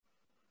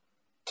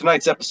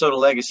Tonight's episode of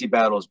Legacy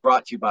Battle is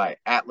brought to you by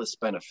Atlas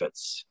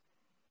Benefits.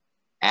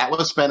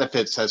 Atlas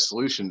Benefits has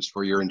solutions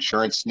for your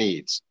insurance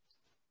needs.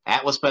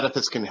 Atlas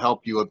Benefits can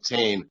help you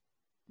obtain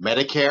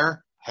Medicare,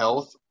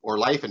 health, or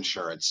life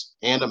insurance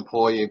and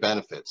employee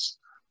benefits.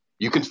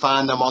 You can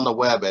find them on the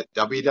web at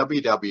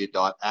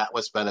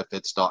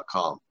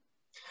www.atlasbenefits.com.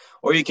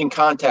 Or you can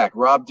contact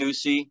Rob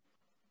Ducey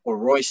or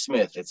Roy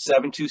Smith at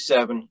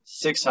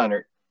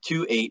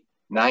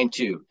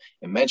 727-600-2892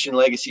 and mention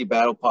Legacy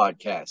Battle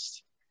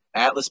Podcast.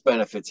 Atlas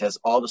Benefits has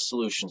all the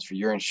solutions for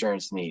your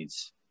insurance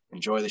needs.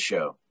 Enjoy the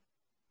show.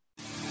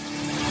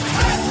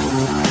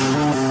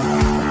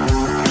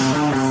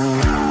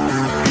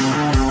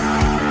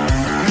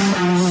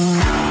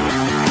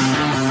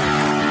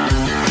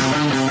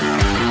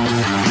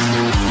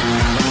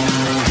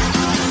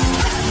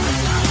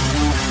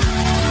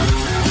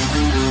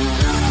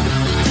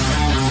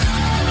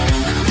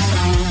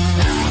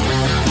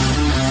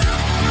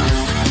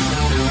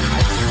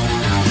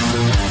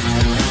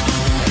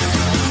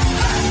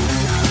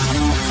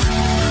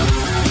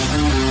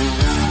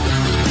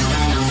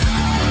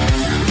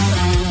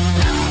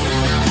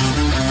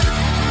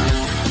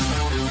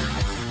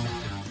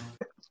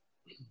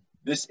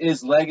 This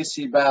is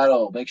Legacy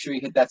Battle. Make sure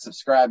you hit that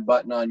subscribe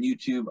button on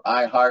YouTube,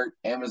 iHeart,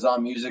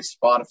 Amazon Music,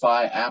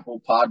 Spotify,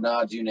 Apple,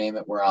 Podnods, you name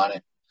it, we're on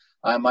it.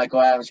 I'm Michael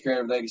Adams,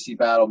 creator of Legacy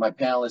Battle. My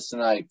panelists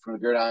tonight from the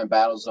Gridiron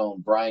Battle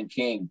Zone, Brian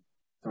King.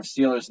 From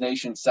Steelers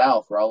Nation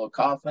South, Rollo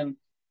Coughlin.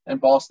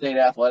 And Ball State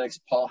Athletics,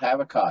 Paul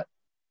Havicott.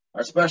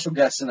 Our special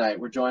guest tonight,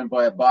 we're joined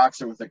by a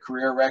boxer with a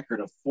career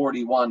record of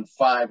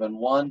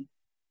 41-5-1.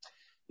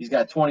 He's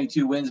got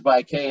 22 wins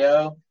by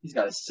KO. He's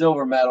got a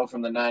silver medal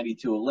from the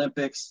 92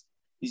 Olympics.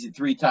 He's a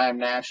three-time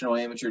national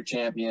amateur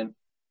champion,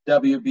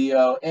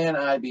 WBO and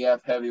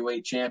IBF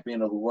heavyweight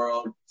champion of the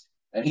world.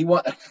 And he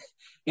won.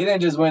 He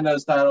didn't just win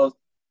those titles.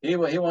 He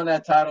won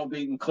that title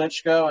beating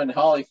Klitschko and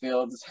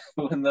Holyfield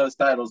to win those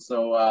titles.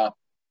 So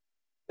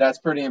that's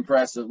pretty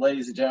impressive.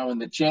 Ladies and gentlemen,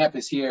 the champ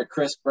is here,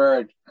 Chris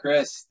Byrd.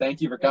 Chris,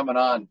 thank you for coming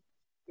on.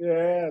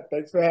 Yeah,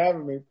 thanks for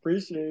having me.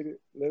 Appreciate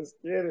it. Let's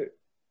get it.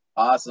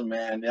 Awesome,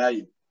 man. Yeah,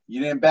 you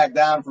didn't back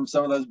down from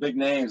some of those big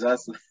names.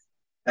 That's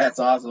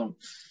awesome.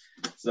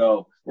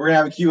 So we're going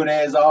to have a Q&A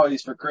as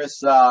always for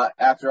Chris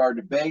after our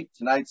debate.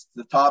 Tonight's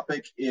the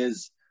topic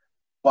is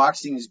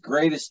boxing's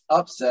greatest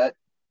upset.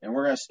 And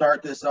we're going to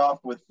start this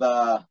off with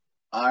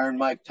Iron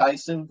Mike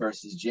Tyson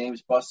versus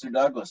James Buster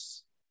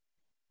Douglas.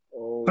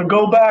 Oh. So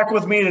go back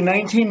with me to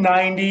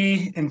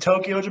 1990 in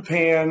Tokyo,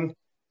 Japan.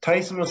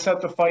 Tyson was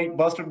set to fight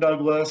Buster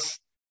Douglas.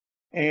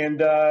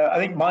 And I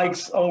think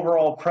Mike's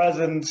overall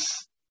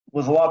presence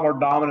was a lot more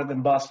dominant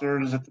than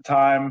Buster's at the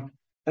time.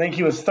 I think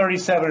he was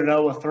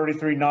 37-0 with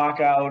 33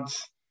 knockouts.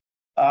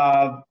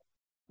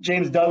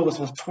 James Douglas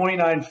was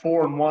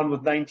 29-4-1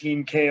 with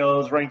 19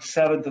 KOs, ranked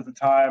 7th at the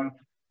time.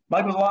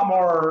 Mike was a lot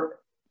more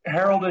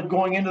heralded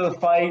going into the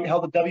fight,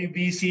 held the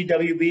WBC,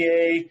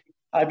 WBA,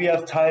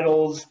 IBF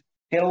titles.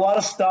 He had a lot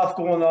of stuff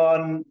going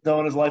on, though,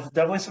 in his life.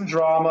 Definitely some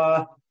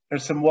drama.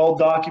 There's some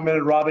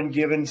well-documented Robin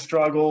Givens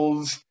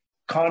struggles,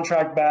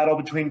 contract battle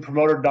between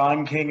promoter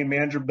Don King and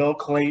manager Bill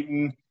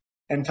Clayton.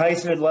 And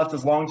Tyson had left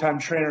his longtime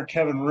trainer,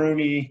 Kevin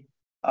Rooney,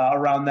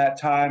 around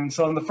that time.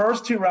 So in the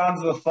first two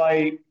rounds of the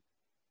fight,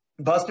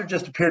 Buster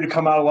just appeared to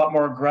come out a lot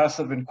more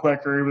aggressive and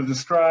quicker. He was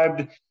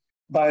described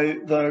by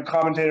the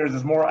commentators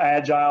as more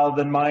agile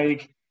than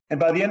Mike. And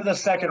by the end of the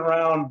second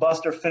round,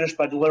 Buster finished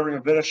by delivering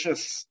a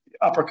vicious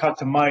uppercut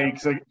to Mike.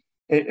 So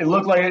it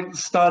looked like it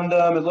stunned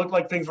him. It looked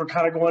like things were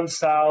kind of going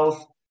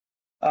south.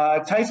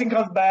 Tyson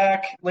comes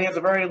back, lands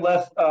a very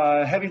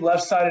heavy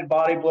left-sided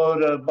body blow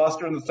to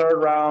Buster in the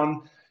third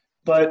round.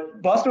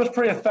 But Buster was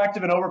pretty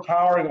effective and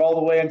overpowering all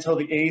the way until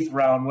the eighth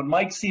round, when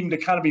Mike seemed to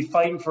kind of be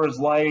fighting for his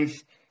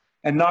life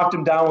and knocked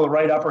him down with a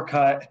right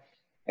uppercut.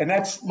 And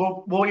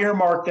we'll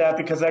earmark that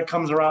because that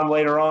comes around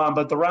later on.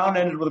 But the round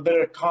ended with a bit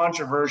of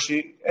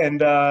controversy, and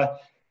the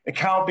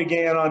count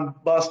began on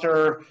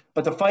Buster.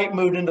 But the fight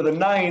moved into the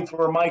ninth,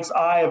 where Mike's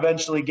eye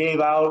eventually gave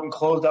out and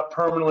closed up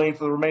permanently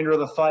for the remainder of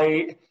the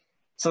fight.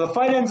 So the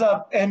fight ends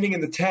up ending in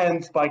the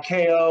 10th by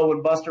KO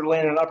when Buster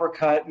landed an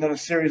uppercut and then a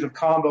series of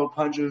combo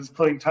punches,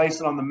 putting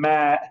Tyson on the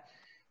mat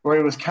where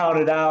he was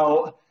counted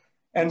out.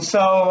 And so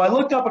I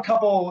looked up a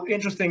couple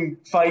interesting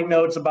fight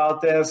notes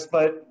about this,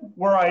 but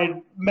where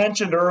I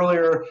mentioned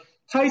earlier,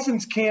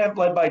 Tyson's camp,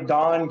 led by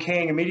Don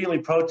King, immediately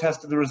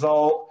protested the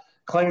result,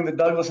 claiming that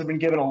Douglas had been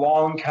given a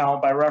long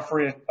count by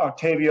referee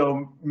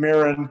Octavio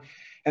Miran.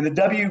 And the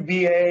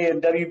WBA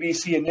and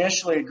WBC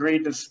initially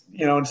agreed to,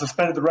 and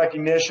suspended the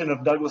recognition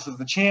of Douglas as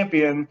the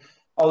champion,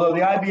 although the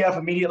IBF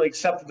immediately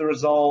accepted the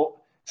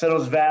result, said it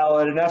was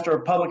valid, and after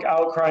a public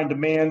outcry and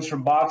demands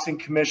from boxing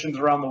commissions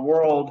around the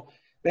world,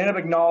 they ended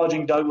up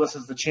acknowledging Douglas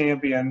as the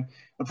champion.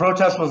 The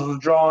protest was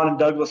withdrawn, and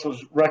Douglas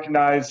was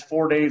recognized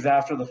 4 days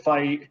after the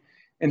fight.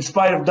 In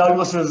spite of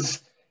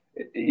Douglas's,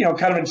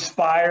 kind of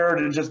inspired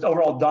and just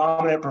overall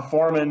dominant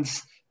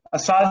performance, a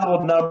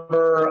sizable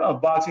number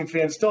of boxing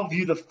fans still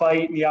view the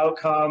fight and the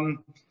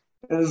outcome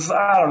as,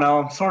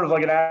 sort of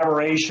like an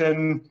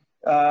aberration.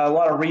 A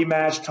lot of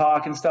rematch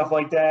talk and stuff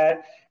like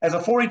that. As a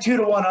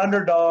 42-1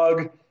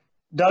 underdog,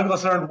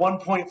 Douglas earned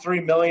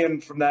 $1.3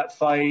 million from that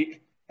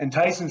fight, and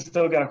Tyson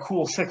still got a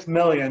cool $6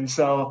 million.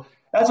 So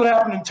that's what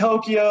happened in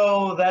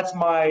Tokyo. That's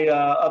my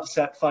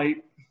upset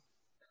fight.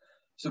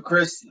 So,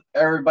 Chris,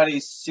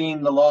 everybody's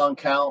seen the long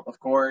count, of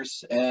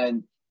course,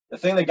 and the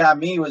thing that got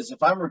me was,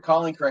 if I'm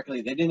recalling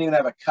correctly, they didn't even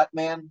have a cut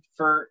man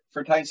for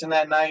Tyson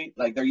that night.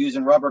 Like, they're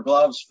using rubber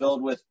gloves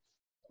filled with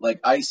like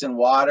ice and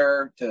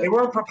water. They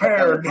weren't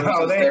prepared.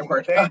 No,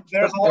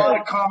 there's a lot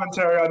of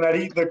commentary on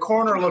that. The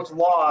corner looked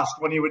lost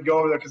when he would go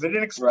over there because they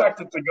didn't expect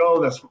it to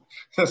go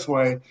this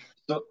way.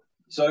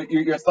 So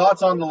your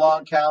thoughts on the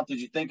long count?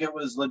 Did you think it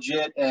was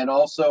legit? And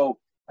also,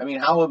 I mean,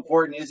 how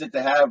important is it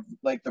to have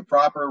like the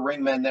proper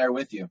ringmen there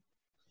with you?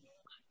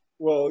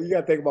 Well, you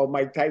got to think about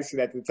Mike Tyson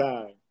at the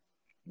time.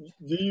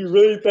 Do you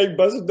really think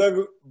Buster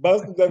Douglas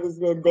was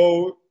going to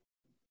go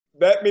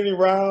that many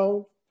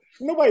rounds?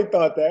 Nobody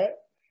thought that.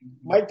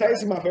 Mike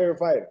Tyson, my favorite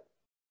fighter.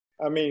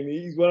 I mean,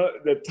 he's one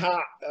of the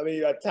top. I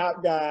mean, a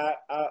top guy.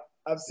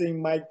 I've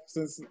seen Mike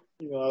since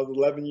I was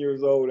 11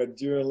 years old at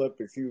Junior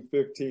Olympics. He was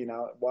 15.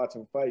 I watched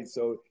him fight.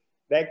 So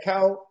that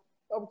count,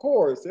 of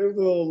course, it was a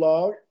little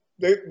long.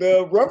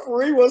 The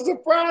referee was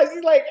surprised.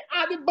 He's like,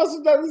 "How did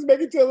Buster Douglas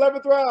make it to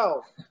 11th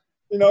round?"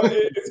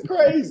 It's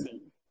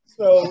crazy.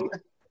 So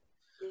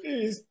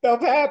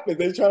stuff happens.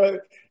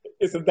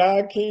 It's a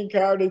Don King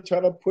card. They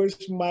try to push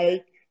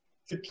Mike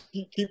to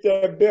keep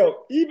that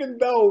belt, even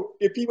though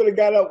if he would have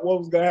got up, what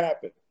was going to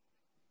happen?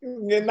 He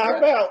was get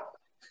knocked out.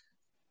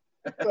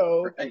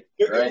 So it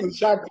was a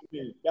shock to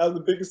me. That was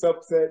the biggest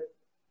upset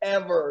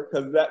ever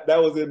because that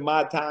was in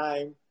my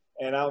time,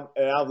 and I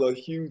was a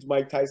huge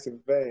Mike Tyson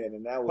fan,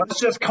 and that was.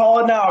 Let's just call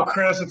it now,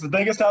 Chris. It's the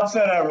biggest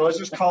upset ever. Let's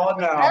just call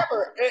it now.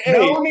 Ever.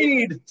 No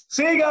need.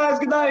 See you guys.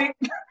 Good night.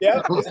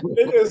 Yeah,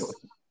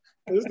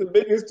 it's the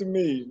biggest to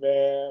me,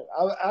 man.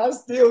 I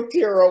still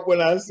tear up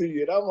when I see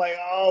it. I'm like,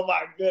 oh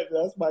my goodness,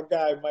 that's my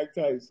guy, Mike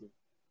Tyson.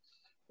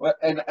 Well,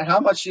 and how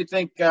much do you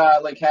think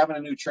like having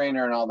a new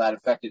trainer and all that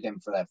affected him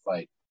for that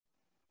fight?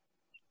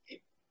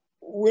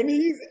 When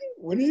he's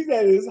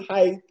at his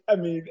height, I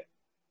mean,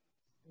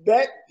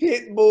 that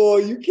pit bull,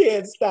 you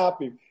can't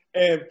stop him.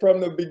 And from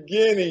the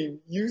beginning,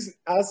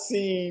 I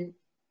seen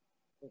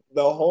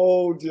the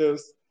whole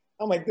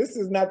I'm like, this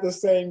is not the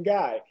same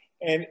guy.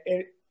 And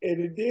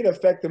it did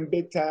affect him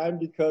big time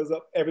because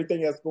of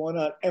everything that's going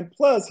on. And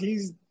plus,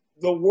 he's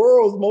the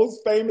world's most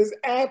famous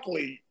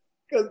athlete.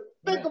 Because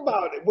think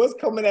about it, what's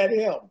coming at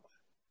him?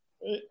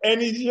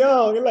 And he's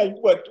young. Like,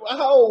 what?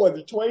 How old was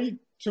he?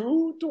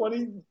 22,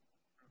 20?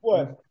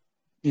 What?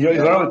 He's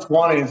early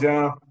 20s,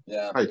 yeah.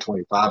 Yeah. Probably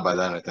 25 by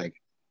then, I think.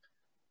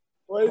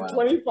 Well, wow.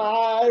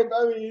 25.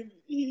 I mean,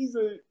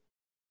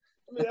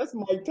 that's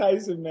Mike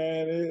Tyson,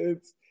 man.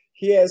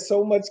 He has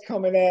so much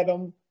coming at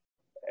him.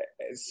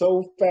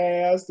 So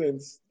fast, and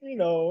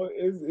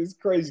it's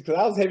crazy because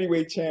I was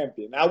heavyweight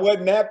champion. I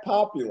wasn't that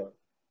popular,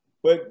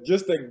 but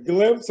just a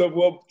glimpse of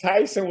what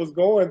Tyson was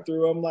going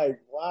through, I'm like,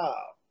 wow.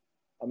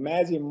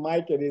 Imagine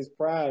Mike at his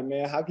prime,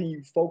 man. How can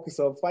you focus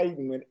on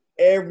fighting when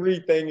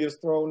everything is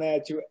thrown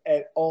at you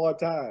at all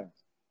times?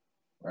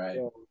 Right.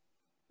 So,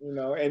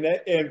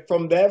 and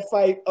from that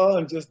fight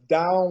on, just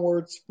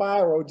downward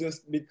spiral,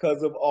 just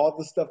because of all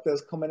the stuff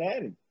that's coming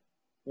at him.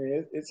 I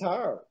mean, it's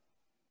hard.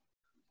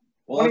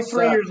 Well,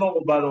 23 years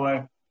old, by the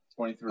way.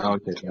 23. Oh,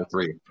 okay,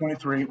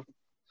 23.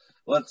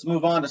 Let's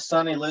move on to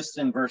Sonny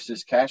Liston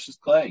versus Cassius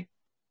Clay.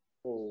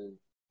 Oh.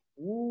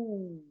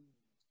 Ooh.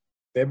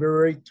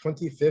 February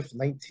 25th,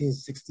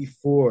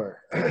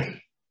 1964.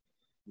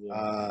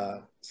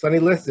 Sonny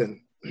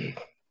Liston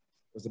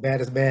was the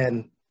baddest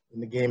man in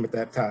the game at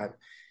that time.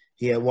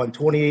 He had won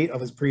 28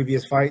 of his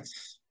previous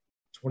fights,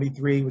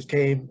 23 which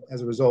came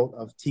as a result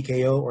of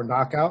TKO or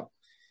knockout.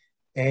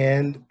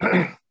 And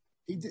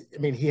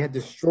he had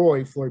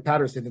destroyed Floyd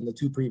Patterson in the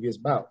two previous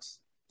bouts,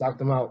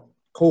 knocked him out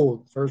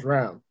cold first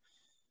round.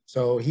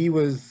 So he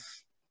was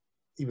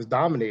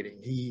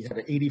dominating. He had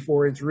an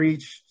 84-inch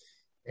reach,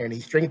 and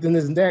he strengthened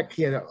his neck.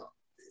 He had a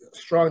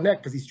strong neck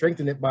because he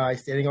strengthened it by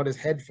standing on his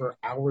head for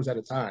hours at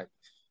a time.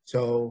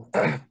 So,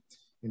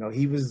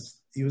 he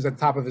was at the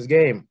top of his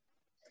game.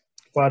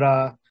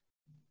 But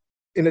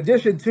in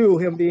addition to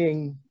him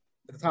being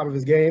at the top of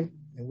his game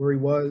and where he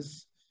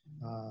was,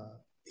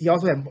 he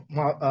also had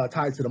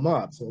ties to the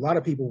mob. So a lot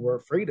of people were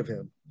afraid of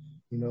him,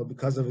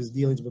 because of his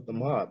dealings with the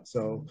mob.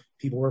 So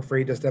people were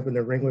afraid to step in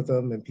the ring with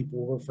him, and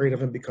people were afraid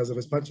of him because of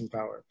his punching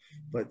power.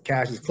 But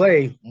Cassius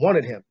Clay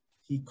wanted him.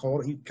 He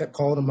kept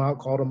calling him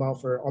out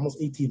for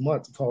almost 18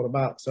 months. He called him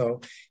out.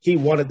 So he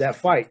wanted that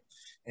fight.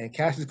 And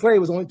Cassius Clay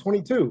was only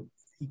 22.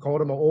 He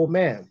called him an old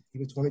man. He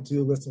was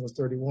 22, Liston was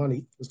 31.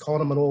 He was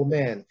calling him an old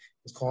man.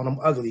 He was calling him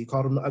ugly. He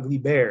called him an ugly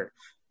bear.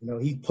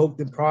 He poked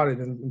and prodded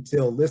him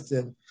until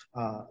Liston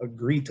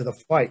agreed to the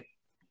fight.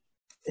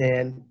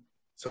 And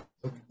so,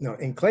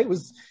 and Clay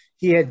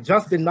he had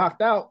just been knocked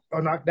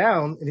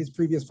down in his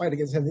previous fight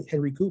against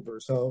Henry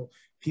Cooper. So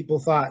people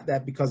thought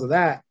that because of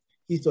that,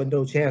 he stood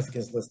no chance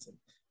against Liston.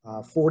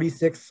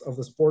 46 of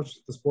the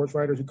sports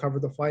writers who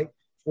covered the fight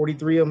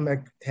 43 of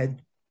them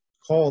had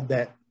called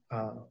that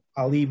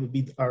Ali would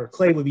be, or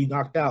Clay would be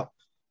knocked out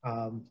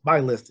by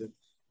Liston.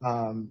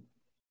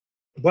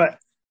 But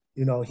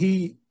you know,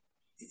 he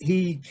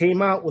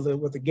came out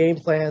with a game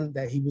plan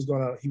that he was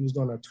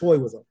gonna toy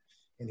with him,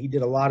 and he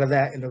did a lot of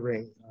that in the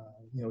ring.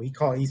 You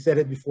know, he said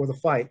it before the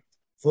fight: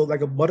 float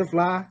like a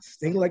butterfly,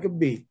 sting like a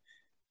bee,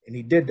 and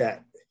he did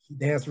that. He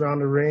danced around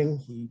the ring.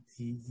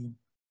 He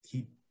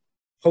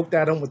poked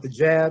at him with the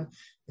jab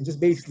and just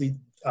basically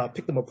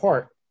picked him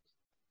apart.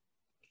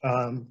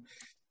 And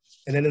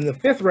then in the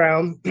fifth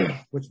round,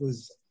 which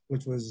was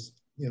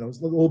you know,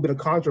 a little bit of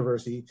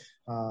controversy.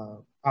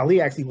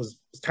 Ali actually was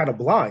kind of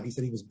blind. He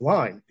said he was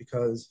blind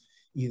because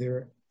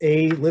either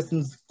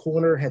Liston's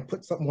corner had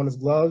put something on his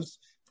gloves,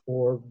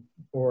 or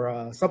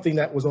something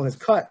that was on his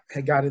cut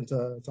had got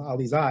into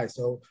Ali's eye.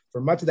 So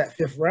for much of that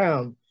fifth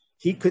round,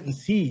 he couldn't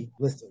see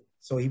Liston.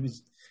 So he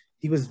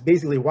was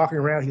basically walking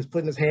around. He was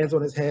putting his hands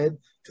on his head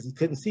because he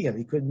couldn't see him.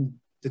 He couldn't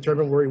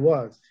determine where he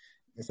was.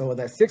 And so in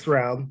that sixth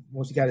round,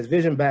 once he got his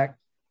vision back,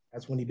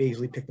 that's when he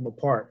basically picked him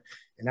apart.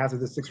 And after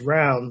the sixth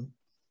round,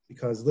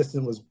 because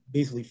Liston was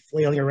basically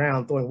flailing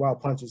around, throwing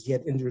wild punches, he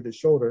had injured his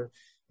shoulder,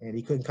 and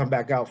he couldn't come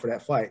back out for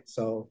that fight.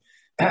 So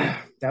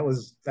that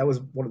was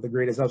one of the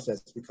greatest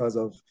upsets because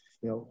of,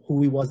 you know,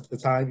 who he was at the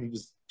time. He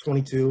was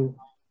 22,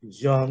 he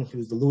was young, he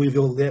was the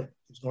Louisville Lip,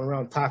 he was going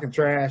around talking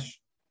trash,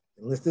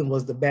 and Liston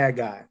was the bad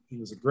guy. He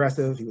was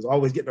aggressive, he was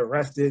always getting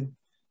arrested,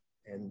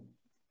 and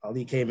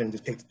Ali came in and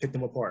just picked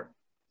him apart.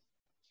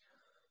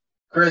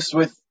 Chris,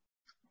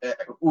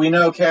 we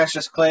know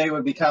Cassius Clay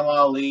would become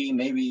Ali,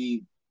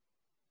 maybe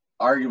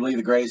arguably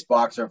the greatest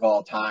boxer of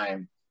all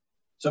time.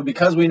 So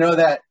because we know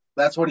that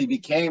that's what he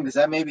became, does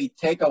that maybe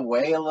take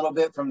away a little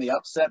bit from the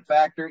upset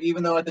factor,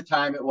 even though at the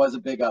time it was a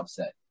big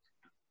upset?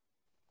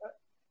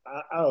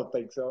 I don't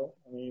think so.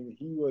 I mean,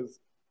 he was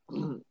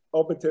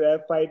open to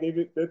that fight.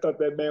 They thought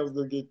that man was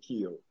going to get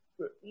killed.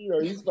 You know,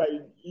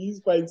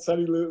 he's fighting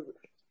Sonny Liston,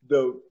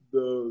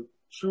 the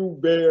true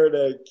bear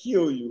that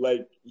kill you.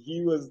 Like,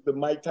 he was the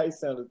Mike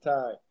Tyson at the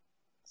time.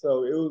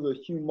 So it was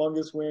a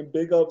humongous win,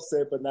 big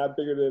upset, but not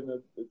bigger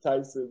than the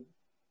Tyson,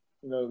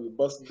 you know, the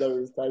Buster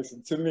Douglas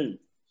Tyson to me.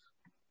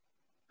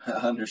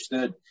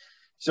 Understood.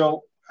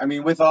 So, I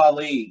mean, with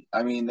Ali,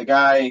 I mean, the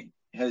guy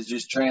has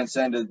just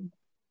transcended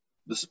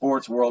the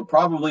sports world,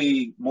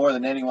 probably more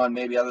than anyone,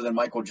 maybe other than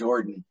Michael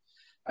Jordan.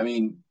 I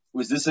mean,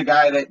 was this a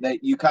guy that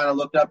you kind of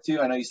looked up to?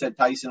 I know you said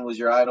Tyson was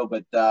your idol,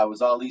 but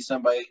was Ali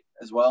somebody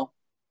as well?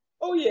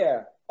 Oh,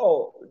 yeah.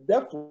 Oh,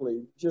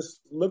 definitely. Just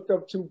looked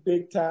up to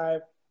big time.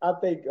 I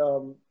think,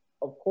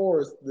 of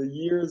course, the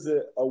years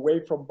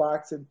away from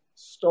boxing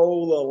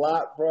stole a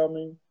lot from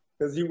him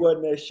because he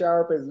wasn't as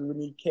sharp as when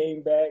he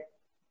came back.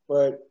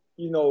 But,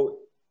 you know,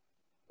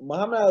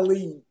 Muhammad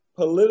Ali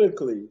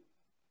politically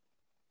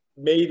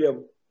made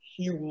him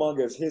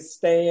humongous, his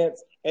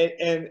stance,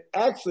 and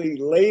actually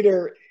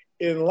later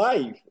in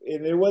life,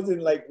 and it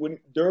wasn't like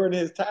during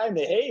his time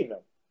they hated him,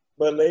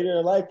 but later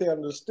in life they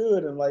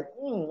understood and like,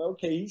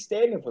 okay, he's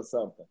standing for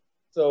something.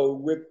 So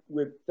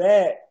with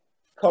that,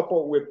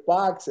 coupled with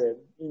boxing,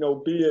 you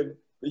know,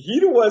 he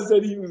the one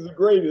said he was the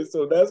greatest,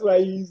 so that's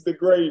why he's the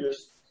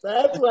greatest.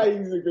 That's why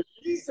he's the greatest.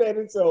 He said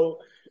it, so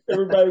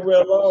everybody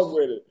went along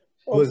with it.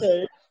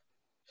 Okay.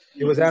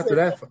 It was after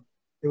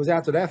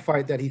that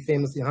fight that he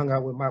famously hung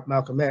out with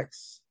Malcolm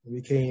X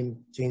and changed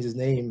his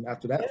name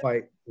after that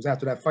fight. It was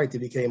after that fight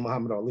that he became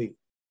Muhammad Ali.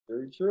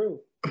 Very true.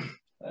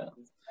 Yeah.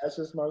 That's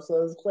just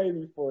Marcellus Clay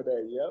before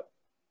that. Yep.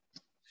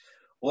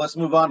 Well, let's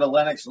move on to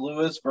Lennox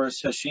Lewis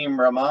versus Hashim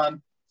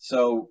Rahman.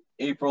 So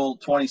April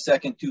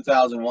 22nd,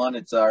 2001,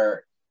 it's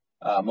our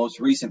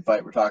most recent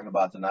fight we're talking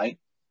about tonight.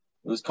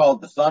 It was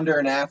called the Thunder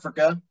in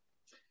Africa.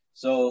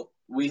 So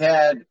we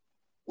had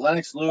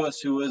Lennox Lewis,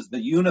 who was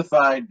the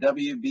unified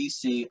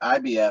WBC,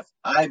 IBF,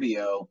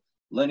 IBO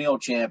lineal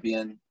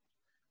champion.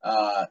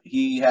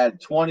 He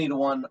had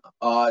 20-1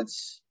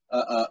 odds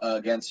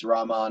against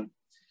Rahman.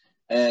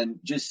 And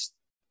just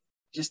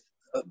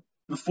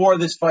before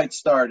this fight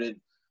started,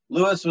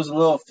 Lewis was a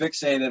little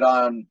fixated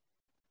on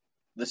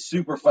the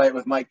super fight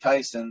with Mike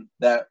Tyson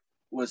that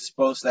was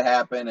supposed to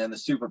happen and the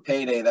super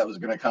payday that was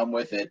going to come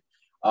with it.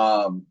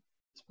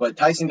 But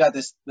Tyson got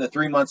the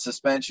 3-month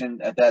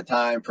suspension at that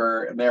time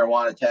for a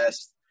marijuana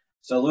test.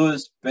 So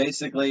Lewis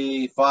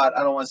basically fought,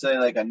 I don't want to say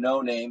like a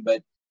no-name,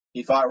 but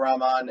he fought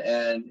Rahman,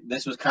 and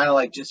this was kind of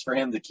like just for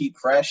him to keep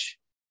fresh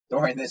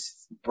during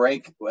this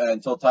break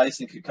until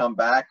Tyson could come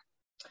back.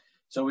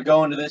 So we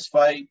go into this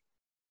fight.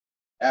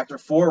 After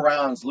 4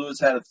 rounds, Lewis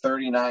had a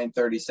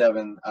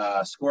 39-37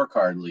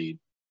 scorecard lead.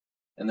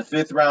 In the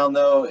 5th round,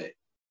 though,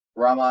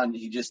 Rahman,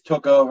 he just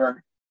took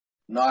over,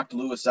 knocked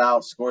Lewis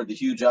out, scored the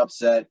huge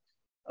upset.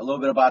 A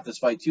little bit about this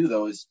fight, too,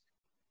 though, is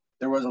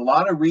there was a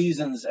lot of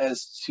reasons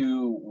as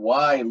to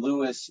why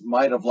Lewis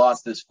might have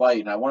lost this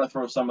fight, and I want to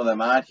throw some of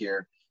them out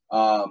here.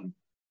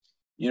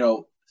 You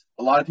know,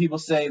 a lot of people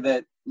say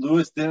that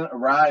Lewis didn't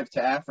arrive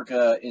to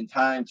Africa in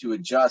time to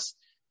adjust.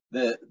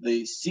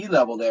 The sea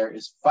level there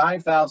is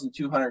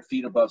 5,200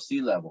 feet above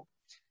sea level.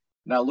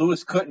 Now,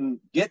 Lewis couldn't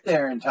get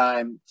there in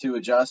time to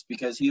adjust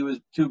because he was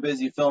too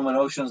busy filming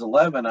Ocean's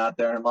 11 out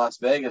there in Las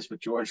Vegas with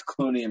George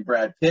Clooney and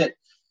Brad Pitt.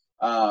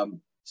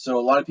 So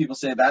a lot of people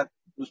say that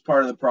was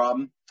part of the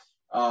problem.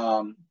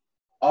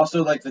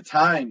 Also, like the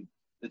time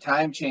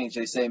change,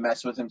 they say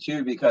messed with him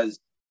too, because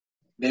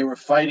they were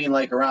fighting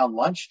like around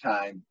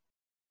lunchtime.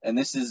 And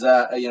this is,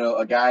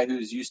 a guy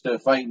who's used to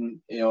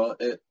fighting,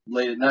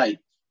 late at night.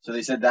 So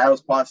they said that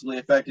was possibly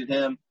affected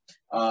him.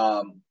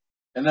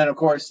 And then, of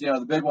course,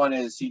 the big one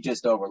is he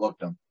just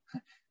overlooked him.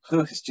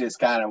 Lewis just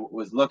kind of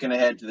was looking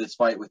ahead to this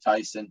fight with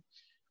Tyson.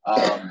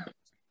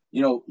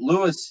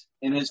 Lewis,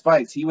 in his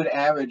fights, he would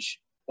average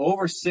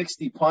over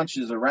 60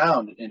 punches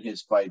around in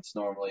his fights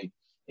normally.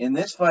 In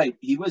this fight,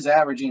 he was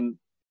averaging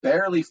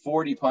barely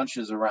 40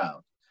 punches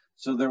around.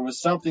 So there was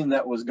something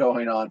that was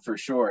going on for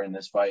sure in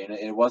this fight. And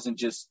it wasn't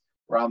just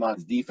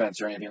Rahman's defense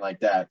or anything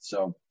like that.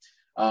 So,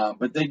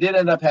 but they did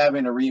end up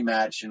having a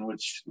rematch in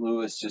which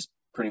Lewis just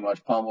pretty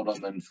much pummeled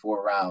him in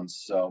 4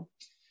 rounds. So,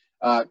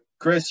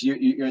 Chris,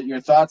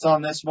 your thoughts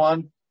on this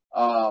one?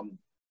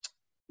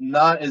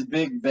 Not as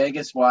big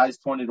Vegas-wise,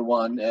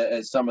 20-1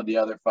 as some of the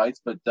other fights,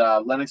 but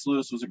Lennox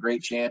Lewis was a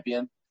great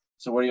champion.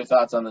 So what are your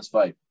thoughts on this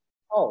fight?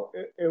 Oh,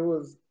 it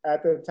was,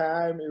 at the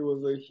time, it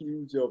was a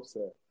huge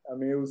upset. I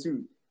mean, it was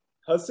huge.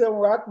 Hasim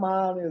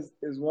Rahman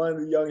is one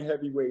of the young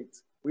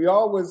heavyweights. We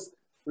always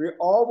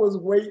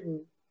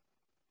waiting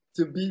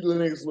to beat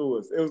Lennox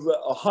Lewis. It was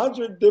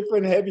 100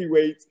 different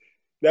heavyweights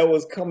that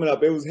was coming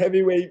up. It was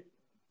heavyweight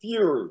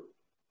fury.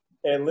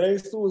 And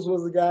Lennox Lewis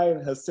was the guy,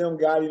 and Hasim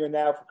got him in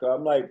Africa.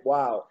 I'm like,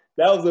 wow,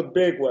 that was a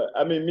big one.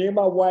 I mean, me and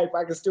my wife,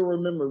 I can still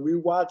remember, we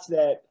watched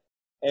that,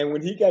 and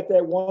when he got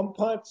that one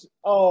punch,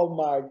 oh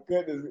my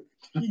goodness,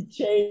 he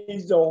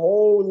changed the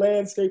whole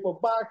landscape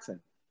of boxing.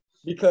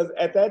 Because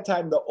at that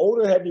time, the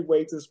older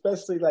heavyweights,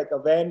 especially like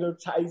Evander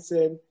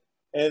Tyson,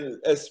 and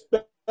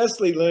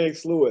especially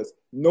Lennox Lewis,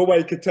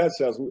 nobody could touch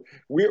us.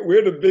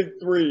 We're the big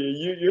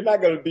three. You're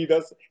not going to beat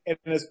us. And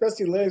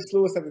especially Lennox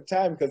Lewis at the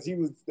time, because he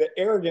was the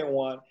arrogant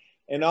one.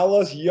 And all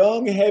us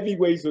young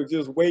heavyweights were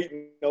just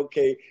waiting,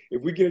 okay,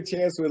 if we get a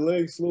chance with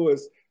Lennox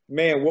Lewis,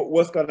 man,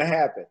 what's going to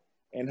happen?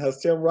 And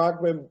Hasim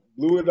Rahman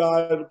blew it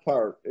out of the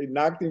park. He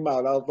knocked him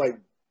out. I was like,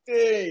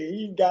 dang,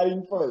 he got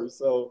him first.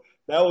 So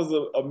that was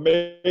a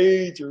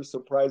major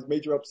surprise,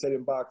 major upset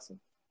in boxing.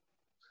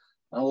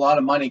 A lot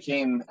of money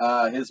came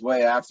his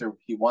way after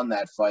he won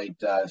that fight.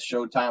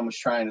 Showtime was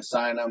trying to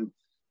sign him,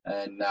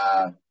 and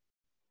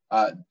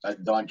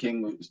Don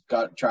King was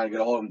trying to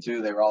get a hold of him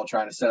too. They were all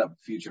trying to set up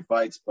future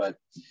fights, but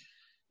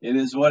it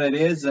is what it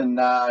is, and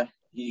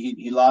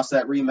he lost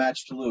that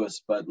rematch to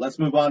Lewis. But let's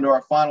move on to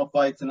our final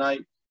fight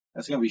tonight.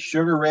 That's going to be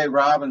Sugar Ray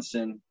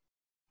Robinson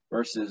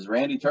versus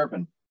Randy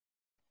Turpin.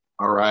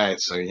 All right,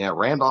 so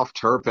Randolph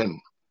Turpin.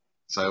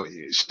 So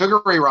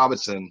Sugar Ray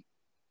Robinson,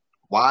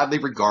 widely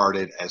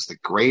regarded as the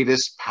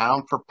greatest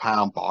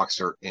pound-for-pound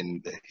boxer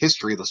in the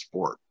history of the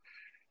sport.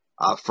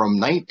 From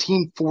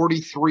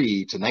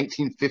 1943 to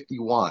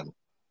 1951,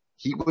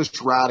 he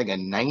was riding a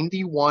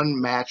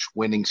 91-match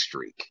winning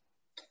streak.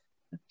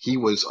 He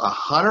was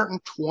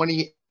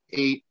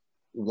 128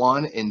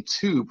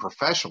 1-2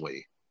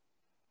 professionally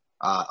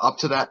up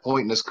to that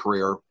point in his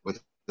career,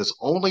 with his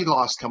only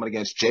loss coming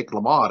against Jake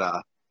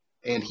LaMotta.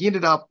 And he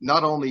ended up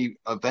not only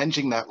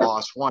avenging that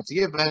loss once,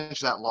 he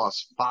avenged that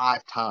loss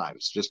 5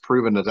 times, just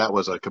proving that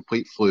was a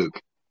complete fluke.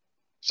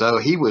 So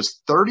he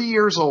was 30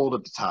 years old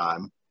at the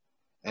time,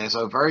 and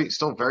so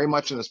still very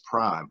much in his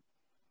prime.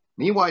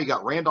 Meanwhile, you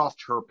got Randolph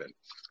Turpin.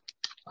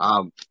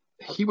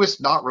 He was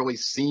not really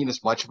seen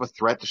as much of a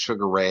threat to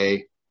Sugar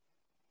Ray.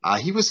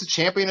 He was the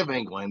champion of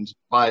England,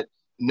 but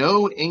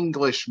no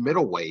English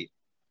middleweight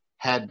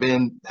had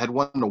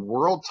won the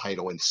world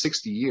title in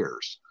 60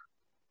 years.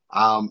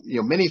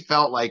 Many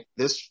felt like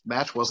this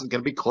match wasn't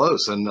going to be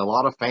close, and a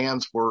lot of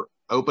fans were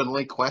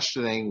openly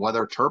questioning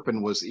whether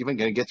Turpin was even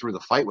going to get through the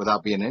fight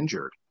without being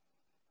injured.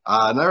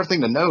 Another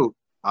thing to note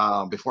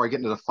before I get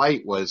into the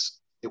fight was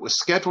it was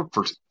scheduled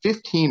for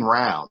 15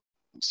 rounds,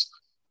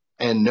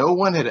 and no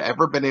one had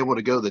ever been able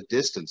to go the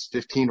distance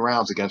 15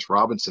 rounds against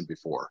Robinson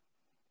before.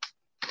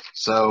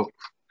 So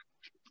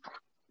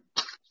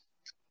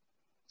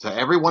to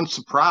everyone's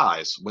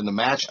surprise, when the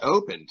match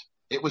opened,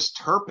 it was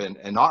Turpin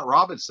and not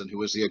Robinson who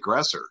was the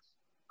aggressor.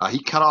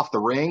 He cut off the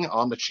ring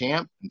on the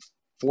champ and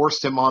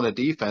forced him on the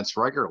defense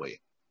regularly.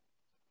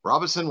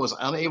 Robinson was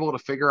unable to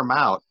figure him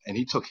out, and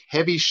he took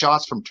heavy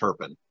shots from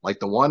Turpin, like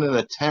the one in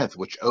the 10th,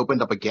 which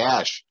opened up a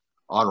gash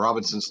on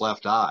Robinson's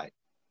left eye.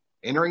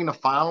 Entering the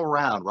final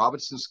round,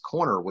 Robinson's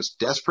corner was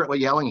desperately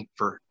yelling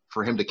for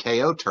him to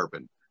KO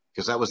Turpin,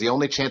 because that was the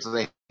only chance that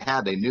they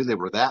had. They knew they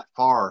were that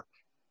far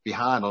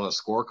behind on a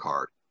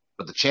scorecard,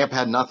 but the champ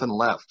had nothing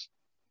left.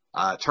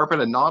 Turpin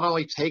had not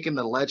only taken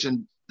the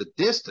legend the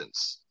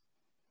distance,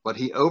 but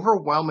he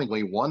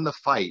overwhelmingly won the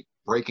fight,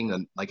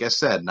 breaking, like I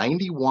said,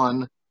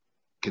 91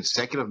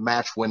 consecutive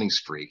match winning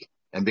streak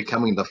and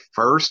becoming the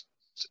first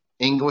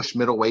English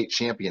middleweight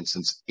champion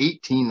since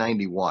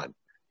 1891.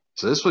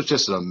 So this was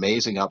just an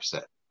amazing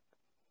upset.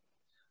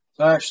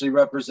 I actually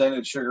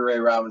represented Sugar Ray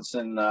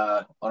Robinson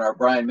on our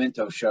Brian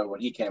Minto show when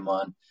he came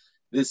on.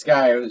 This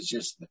guy was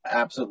just an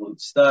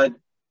absolute stud.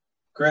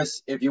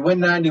 Chris, if you win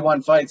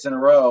 91 fights in a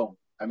row,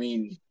 I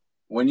mean,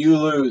 when you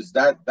lose,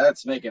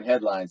 that's making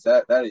headlines.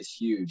 That is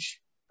huge.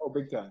 Oh,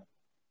 big time.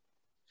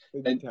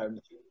 Big time.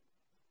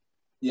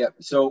 Yeah.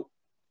 So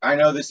I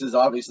know this is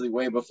obviously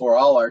way before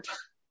all our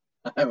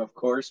time, of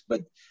course,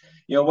 but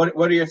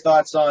what are your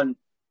thoughts on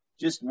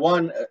just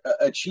one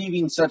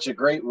achieving such a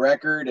great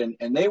record,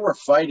 and they were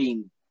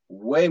fighting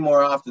way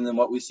more often than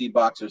what we see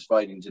boxers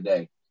fighting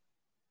today.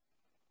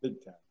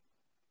 Big time.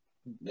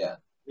 Yeah.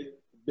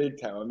 Big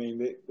time. I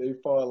mean, they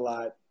fought a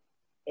lot.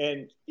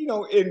 And,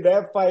 in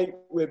that fight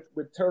with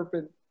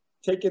Turpin,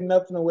 taking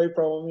nothing away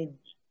from him,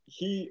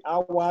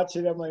 I watch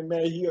it, I'm like,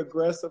 man, he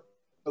aggressive.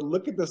 But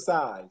look at the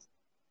size.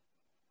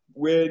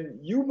 When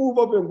you move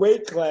up in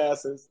weight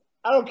classes,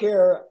 I don't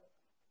care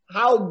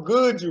how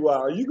good you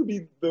are. You could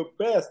be the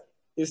best.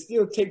 It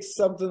still takes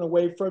something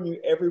away from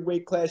you every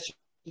weight class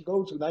you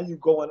go to. Now you're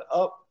going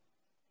up.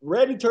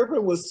 Randy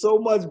Turpin was so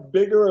much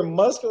bigger and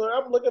muscular.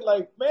 I'm looking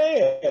like,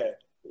 man,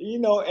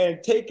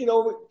 and taking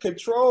over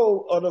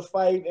control of the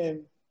fight.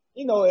 And,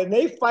 and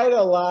they fight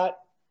a lot.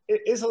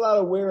 It's a lot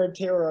of wear and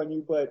tear on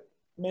you. But,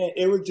 man,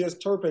 it was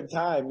just Turpin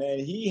time, man.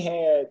 He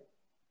had,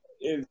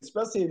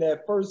 especially in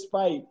that first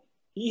fight,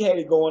 he had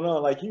it going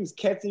on. Like, he was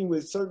catching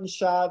with certain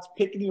shots,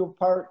 picking you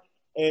apart.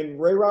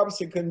 And Ray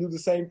Robinson couldn't do the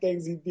same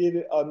things he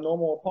did a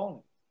normal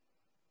opponent.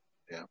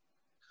 Yeah.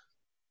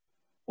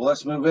 Well,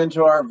 let's move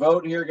into our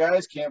vote here,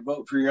 guys. Can't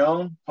vote for your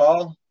own.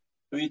 Paul,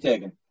 who are you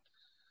taking?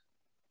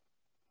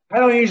 I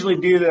don't usually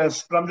do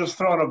this, but I'm just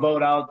throwing a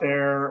vote out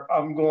there.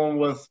 I'm going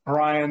with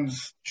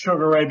Brian's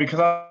Sugar Ray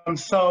because I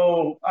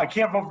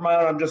can't vote for my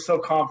own. I'm just so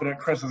confident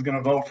Chris is going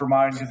to vote for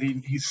mine because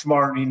he's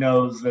smart and he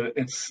knows that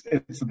it's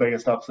the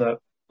biggest upset.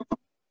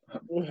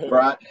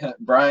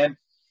 Brian?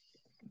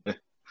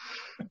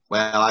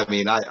 Well, I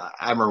mean, I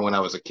remember when I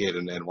was a kid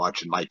and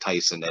watching Mike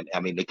Tyson, and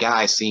I mean, the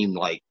guy seemed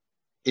like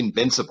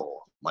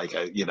invincible, like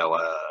a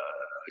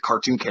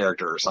cartoon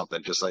character or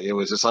something. Just like, it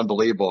was just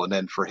unbelievable. And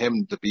then for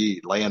him to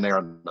be laying there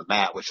on the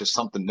mat was just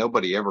something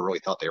nobody ever really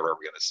thought they were ever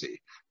going to see.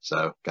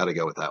 So, got to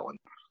go with that one.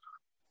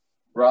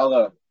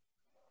 Rollo.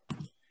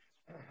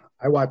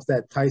 I watched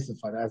that Tyson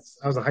fight. I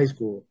was in high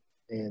school,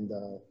 and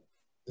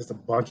just a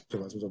bunch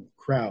of us. It was a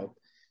crowd,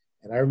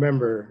 and I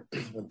remember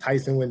when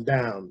Tyson went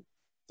down.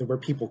 There were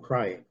people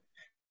crying.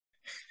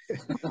 There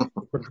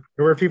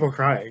were people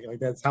crying. Like,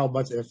 that's how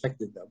much it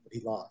affected them. But he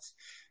lost.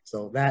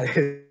 So that's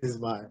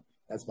my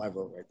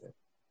vote right there.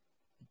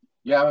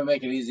 Yeah, I'm gonna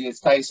make it easy. It's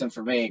Tyson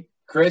for me.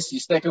 Chris,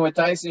 you sticking with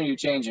Tyson or you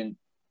changing?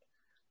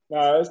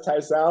 No, it's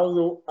Tyson. I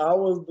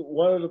was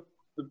one of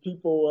the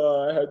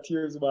people had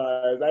tears in my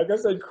eyes. I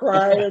guess I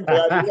cried,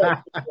 but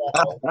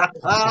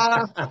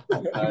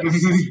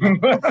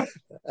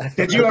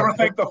Did you ever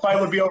think the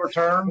fight would be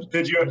overturned?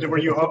 Were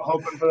you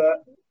hoping for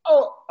that?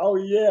 Oh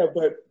yeah,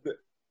 but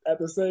at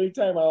the same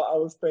time, I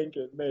was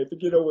thinking, man, if it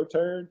get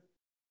overturned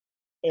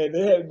and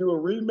they had to do a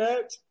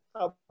rematch,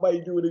 how about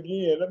you do it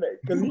again? I mean,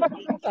 because he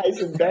beat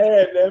Tyson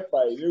bad in that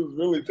fight. It was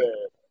really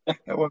bad.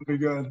 That wouldn't be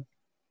good.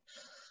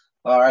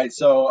 All right,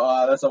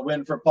 so that's a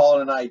win for Paul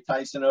tonight.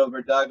 Tyson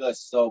over Douglas.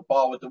 So,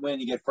 Paul, with the win,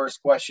 you get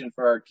first question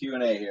for our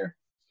Q&A here.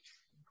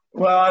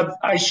 Well,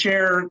 I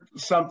share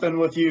something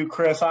with you,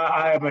 Chris.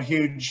 I am a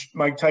huge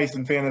Mike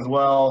Tyson fan as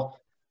well.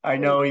 I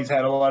know he's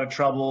had a lot of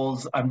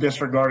troubles. I'm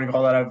disregarding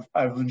all that.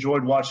 I've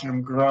enjoyed watching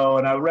him grow,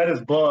 and I read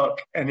his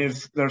book, and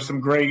there's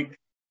some great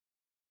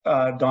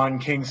Don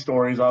King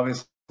stories,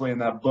 obviously, in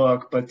that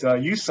book. But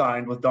you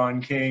signed with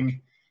Don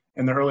King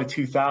in the early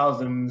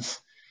 2000s.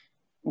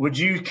 Would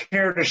you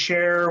care to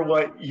share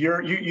what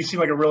you seem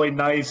like a really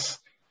nice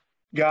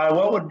guy.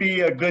 What would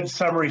be a good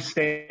summary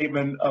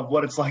statement of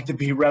what it's like to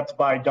be repped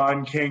by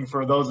Don King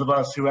for those of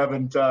us who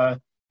haven't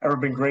ever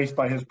been graced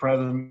by his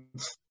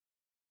presence?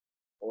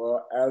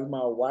 Well, as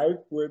my wife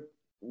my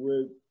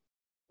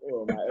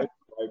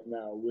ex-wife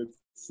now would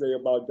say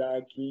about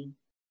Don King,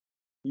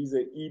 he's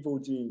an evil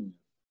genius.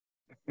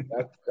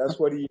 That's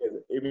what he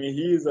is. I mean,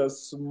 he is a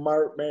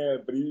smart man,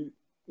 but he's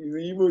an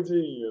evil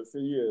genius.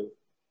 He is.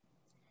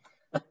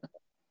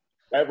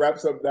 That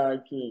wraps up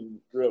Don King,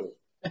 really.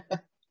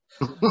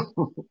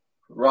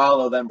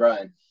 Rollo, then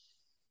Brian.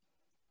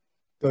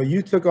 So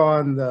you took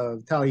on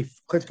the Vitaly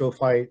Klitschko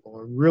fight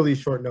on really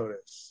short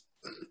notice.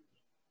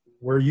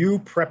 Were you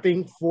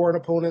prepping for an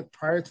opponent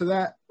prior to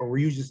that, or were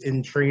you just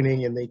in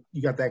training and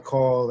you got that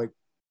call? Like,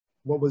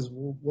 what was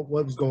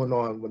going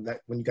on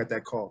when you got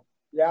that call?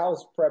 Yeah, I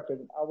was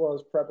prepping. I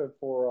was prepping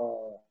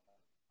for.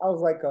 I was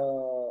like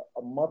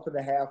a month and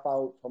a half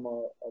out from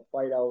a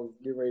fight I was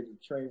getting ready to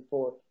train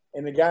for,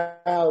 and the guy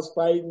I was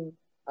fighting,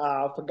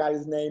 I forgot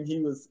his name. He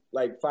was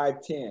like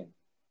 5'10",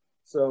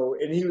 so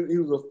and he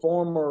was a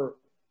former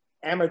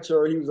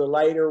amateur. He was a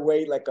lighter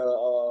weight, like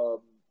a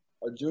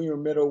junior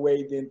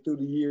middleweight. Then through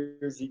the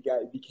years, he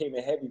became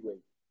a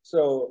heavyweight.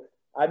 So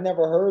I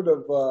never heard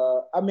of.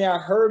 I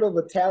heard of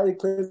Vitaly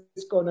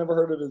Klitschko. Never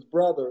heard of his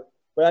brother,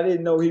 but I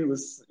didn't know he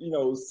was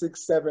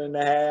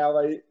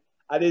 6'7.5".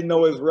 I didn't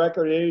know his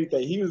record or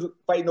anything. He was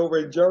fighting over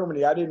in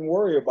Germany. I didn't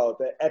worry about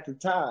that at the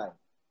time.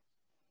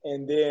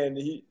 And then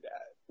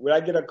when I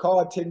get a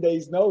call 10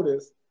 days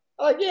notice,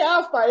 I'm like, yeah,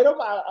 I'll fight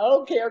him. I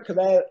don't care because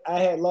I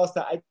had lost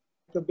to Ike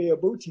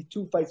Ibeabuchi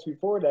 2 fights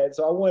before that.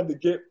 So I wanted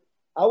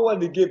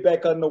to get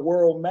back on the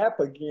world map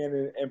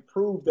again and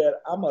prove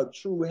that I'm a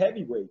true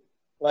heavyweight,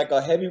 like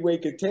a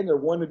heavyweight contender,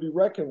 one to be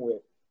reckoned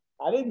with.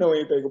 I didn't know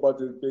anything about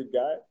this big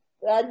guy.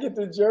 I get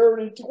to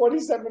Germany,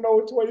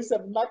 27-0,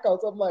 27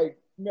 knockouts. I'm like,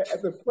 man,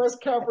 at the press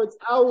conference,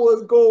 I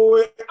was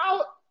going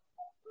out.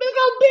 Look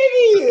how big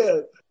he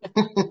is.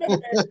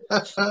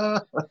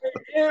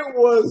 It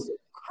was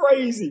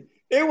crazy.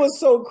 It was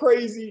so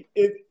crazy.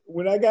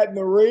 When I got in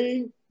the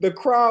ring, the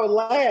crowd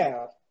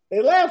laughed.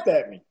 They laughed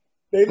at me.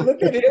 They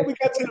looked at it. We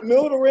got to the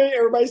middle of the ring.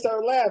 Everybody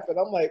started laughing.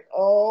 I'm like,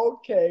 oh,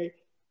 okay,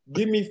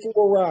 give me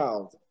 4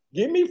 rounds.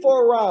 Give me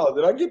 4 rounds.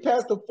 If I get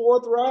past the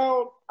 4th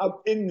round, I'm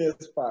in this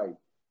fight.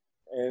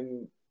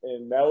 And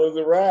that was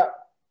a wrap.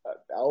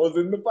 I was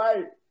in the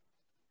fight.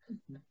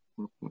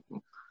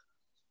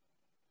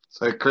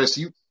 So, Chris,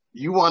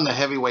 you won the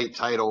heavyweight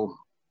title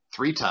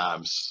 3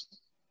 times.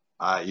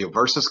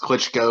 Versus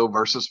Klitschko,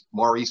 versus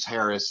Maurice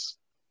Harris,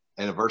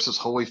 and versus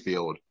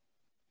Holyfield.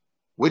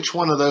 Which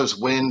one of those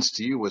wins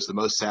to you was the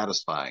most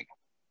satisfying?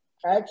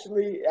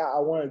 Actually, I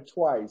won it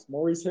twice.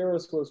 Maurice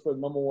Harris was for the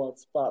number 1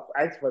 spot.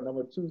 Actually, for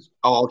number 2 spot.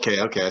 Oh, okay.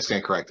 I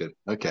stand corrected.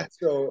 Okay.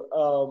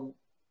 So,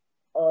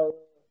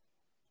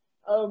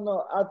 I don't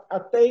know. I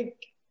think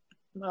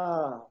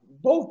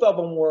both of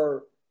them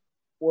were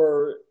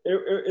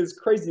it's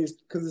crazy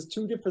because it's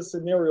 2 different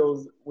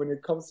scenarios when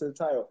it comes to the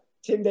title.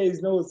 10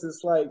 days notice,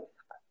 it's like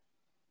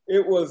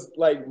it was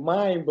like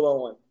mind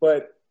blowing.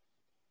 But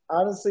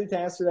honestly, to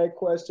answer that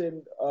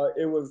question,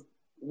 it was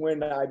win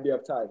the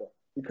IBF title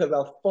because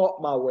I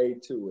fought my way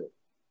to it.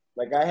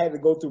 Like I had to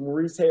go through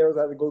Maurice Harris,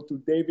 I had to go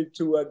through David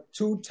Tua,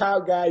 2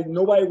 top guys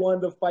nobody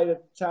wanted to fight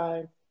at the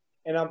time,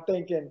 and I'm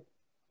thinking,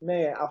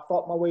 man, I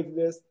fought my way to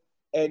this,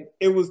 and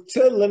it was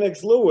to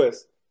Lennox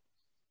Lewis,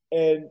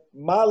 and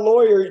my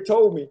lawyer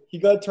told me he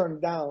got to turn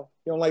it down.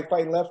 He don't like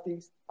fighting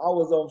lefties. I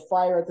was on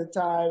fire at the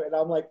time, and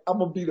I'm like, I'm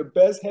gonna be the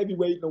best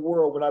heavyweight in the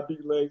world when I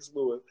beat Lennox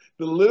Lewis.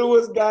 The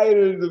littlest guy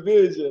in the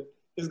division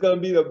is gonna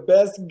be the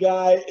best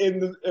guy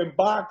in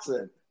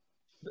boxing.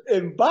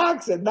 In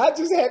boxing, not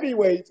just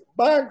heavyweights,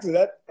 boxing.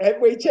 That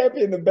heavyweight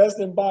champion, the best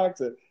in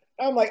boxing.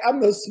 I'm like, I'm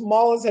the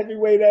smallest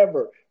heavyweight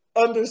ever,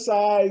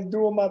 undersized,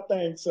 doing my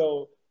thing.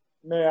 So,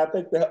 man, I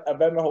think the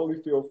Evander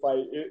Holyfield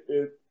fight,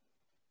 it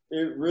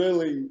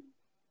really,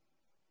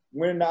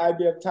 winning the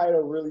IBF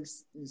title really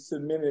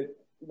cemented,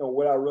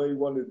 what I really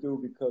wanted to do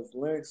because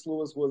Lennox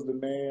Lewis was the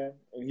man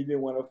and he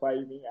didn't want to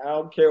fight me. I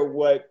don't care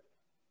what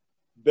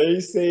they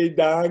say,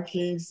 Don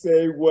King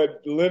say,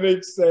 what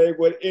Lennox say,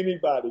 what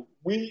anybody.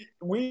 We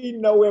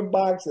know in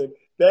boxing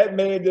that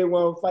man didn't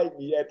want to fight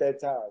me at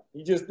that time.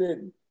 He just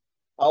didn't.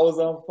 I was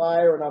on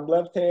fire and I'm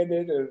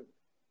left-handed and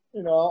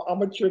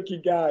I'm a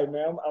tricky guy,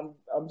 man.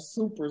 I'm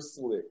super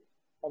slick.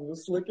 I'm the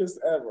slickest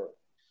ever.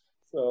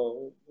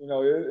 So,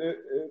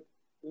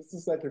 it's the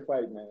second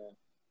fight, man.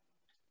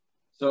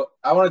 So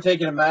I want to take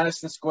you to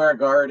Madison Square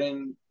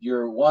Garden,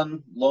 your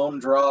one lone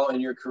draw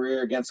in your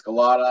career against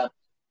Galata.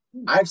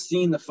 I've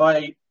seen the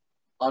fight.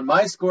 On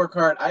my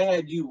scorecard, I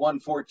had you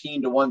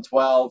 114 to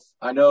 112.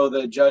 I know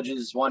the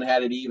judges, one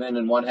had it even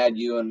and one had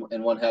you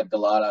and one had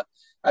Galata.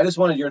 I just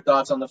wanted your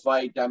thoughts on the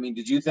fight. I mean,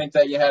 did you think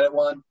that you had it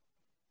won?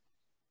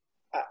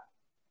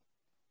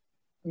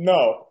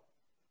 No.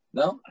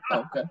 No?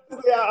 Oh, okay.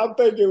 Yeah, I'm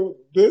thinking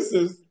this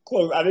is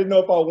close. I didn't know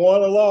if I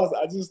won or lost.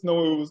 I just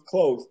know it was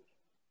close.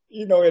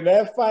 In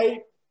that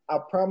fight, I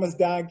promised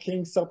Don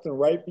King something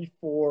right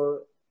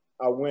before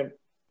I went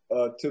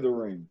to the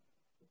ring.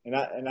 And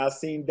I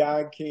seen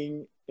Don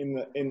King in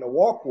the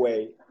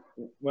walkway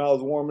when I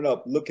was warming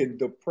up, looking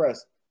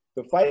depressed.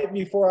 The fight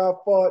before I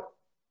fought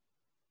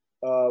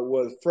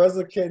was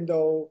Freza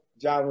Kendo,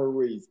 John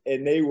Ruiz,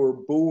 and they were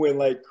booing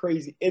like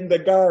crazy in the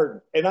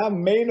garden. And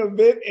I'm main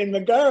event in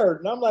the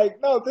garden. I'm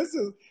like, no, this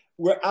is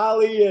where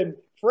Ali and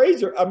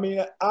Frazier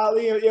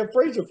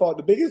fought,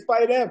 the biggest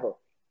fight ever.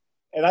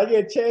 And I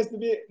get a chance to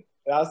be.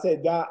 And I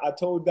said, Don, I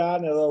told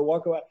Don as I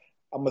walk away,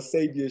 I'm gonna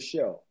save your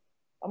show.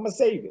 I'm gonna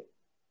save it.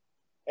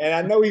 And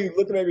I know he's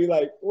looking at me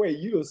like, wait,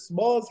 you the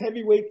smallest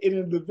heavyweight in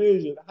the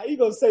division. How you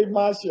gonna save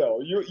my show?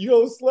 You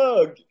don't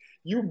slug.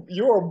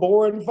 You're a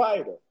boring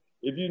fighter.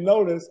 If you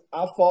notice,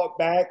 I fought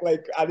back.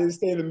 Like I didn't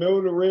stay in the middle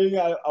of the ring.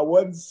 I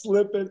wasn't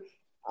slipping.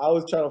 I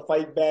was trying to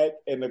fight back,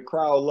 and the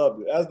crowd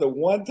loved it. That's the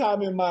one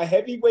time in my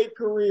heavyweight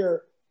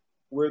career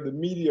where the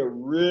media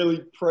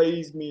really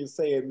praised me and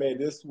saying, man,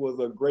 this was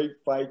a great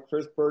fight.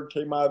 Chris Berg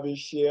came out of his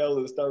shell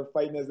and started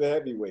fighting as a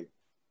heavyweight.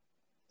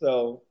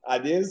 So I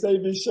didn't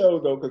save his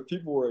show, though, because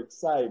people were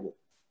excited.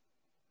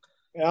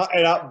 But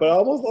I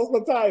almost lost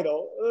my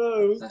title.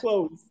 It was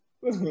close.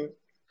 All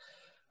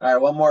right,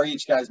 one more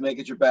each, guys. Make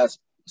it your best.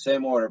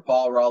 Same order.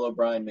 Paul, Rollo,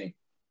 Brian, me.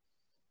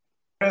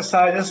 Chris,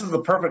 this is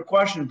the perfect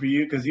question for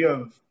you because you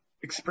have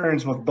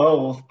experience with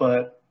both,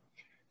 but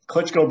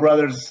Klitschko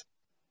brothers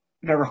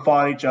never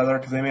fought each other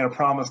because they made a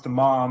promise to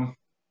mom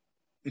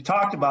they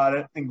talked about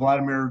it, and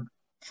Vladimir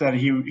said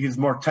he's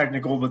more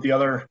technical, but the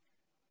other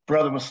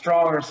brother was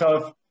stronger. So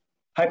if,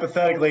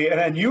 hypothetically,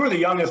 and you were the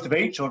youngest of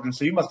 8 children,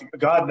 so you must,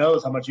 God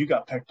knows how much you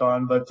got picked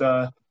on. But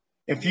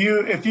if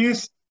you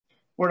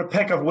were to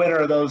pick a winner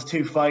of those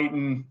two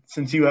fighting,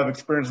 since you have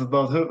experience with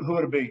both, who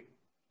would it be?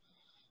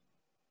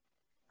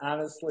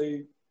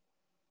 Honestly,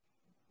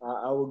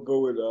 I would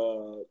go with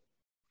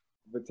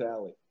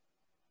Vitaly.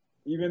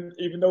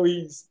 Even though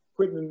he's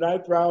quit in the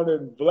 9th round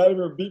and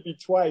Vladimir beat me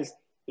twice,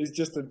 it's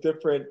just a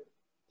different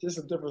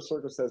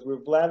circumstance.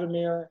 With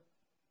Vladimir,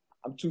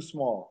 I'm too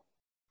small.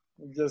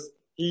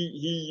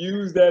 He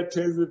used that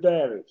to his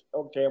advantage.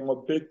 Okay, I'm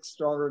a big,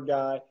 stronger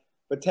guy.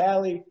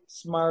 Vitaly,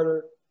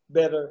 smarter,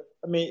 better.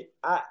 I mean,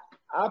 I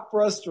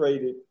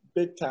frustrated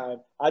big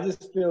time. I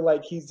just feel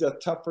like he's a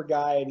tougher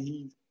guy, and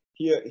he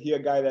a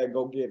guy that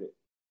go get it.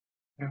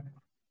 Yeah.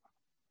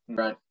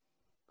 Right.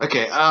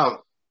 Okay.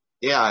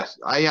 Yeah.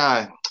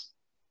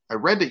 I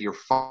read that your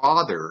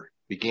father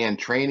began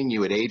training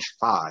you at age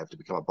 5 to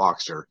become a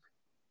boxer.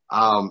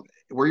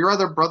 Were your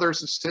other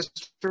brothers and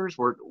sisters,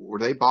 were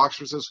they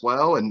boxers as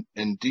well?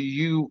 And do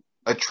you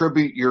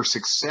attribute your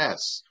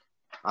success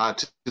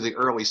to the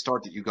early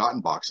start that you got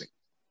in boxing?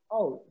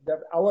 Oh,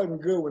 I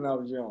wasn't good when I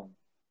was young.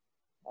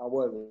 I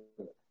wasn't.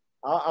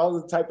 I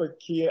was the type of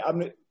kid.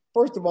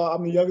 First of all,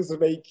 I'm the youngest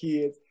of 8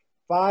 kids.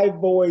 5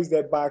 boys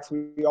that box.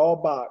 We all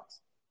box.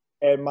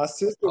 And my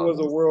sister was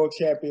a world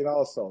champion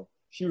also.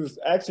 She was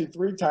actually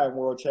 3-time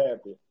world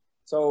champion.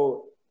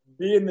 So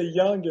being the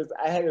youngest,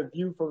 I had a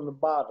view from the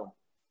bottom.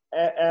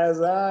 As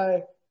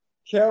I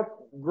kept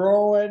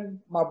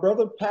growing, my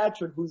brother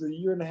Patrick, who's a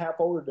year and a half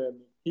older than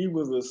me, he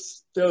was a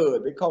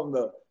stud. They call him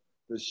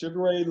the Sugar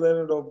Ray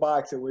Leonard of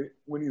boxing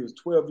when he was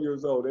 12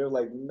 years old. They were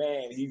like,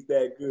 man, he's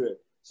that good.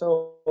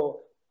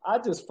 So I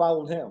just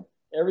followed him.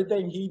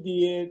 Everything he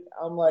did,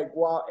 I'm like,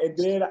 wow. And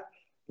then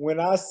when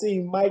I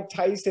seen Mike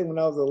Tyson when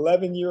I was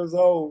 11 years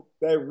old,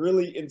 that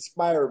really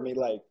inspired me.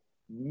 Like,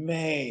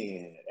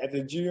 man, at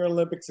the Junior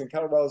Olympics in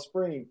Colorado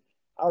Springs,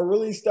 I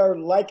really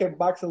started liking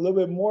boxing a little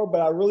bit more,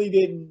 but I really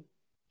didn't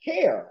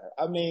care.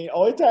 I mean,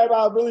 only time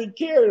I really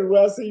cared was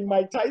when I seen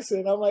Mike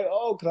Tyson. I'm like,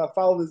 oh, because I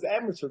followed his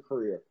amateur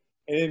career.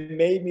 And it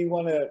made me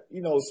want to,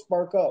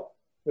 spark up.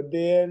 But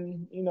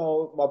then,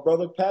 my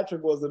brother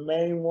Patrick was the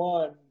main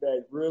one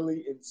that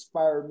really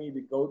inspired me to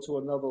go to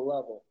another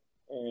level.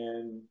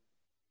 And,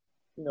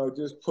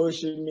 just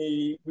pushing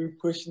me, we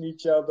pushing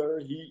each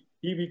other.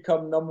 He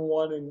become number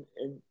 1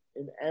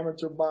 in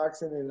amateur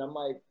boxing. And I'm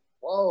like,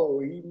 whoa,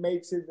 he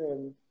makes it.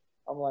 And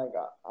I'm like,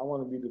 I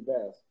want to be the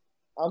best.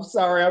 I'm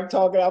sorry, I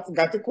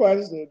forgot the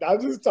question.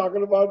 I'm just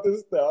talking about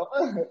this stuff.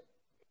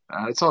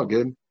 It's all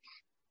good.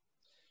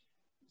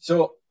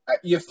 So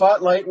you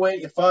fought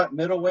lightweight, you fought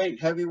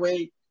middleweight,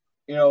 heavyweight.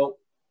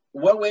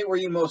 What weight were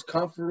you most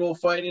comfortable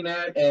fighting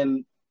at,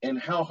 and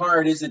how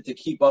hard is it to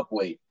keep up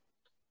weight?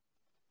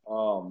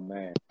 Oh,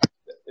 man.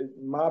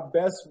 My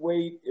best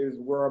weight is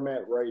where I'm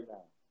at right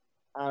now.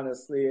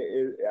 Honestly,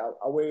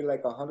 I weigh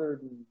like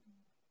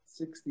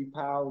 160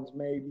 pounds,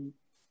 maybe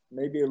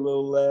a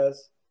little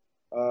less.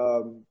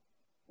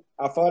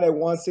 I fought at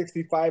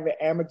 165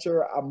 at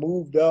amateur. I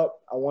moved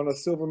up. I won a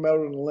silver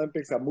medal in the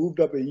Olympics. I moved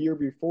up a year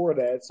before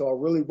that, so I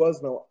really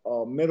wasn't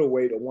a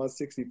middleweight, a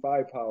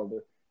 165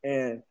 pounder.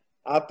 And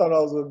I thought I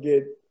was going to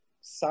get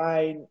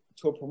signed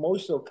to a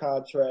promotional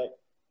contract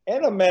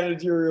and a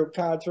managerial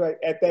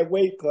contract at that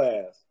weight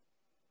class.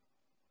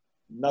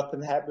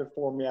 Nothing happened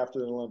for me after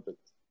the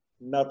Olympics.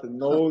 Nothing.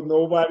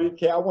 Nobody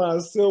cared. I won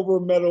a silver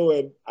medal,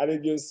 and I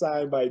didn't get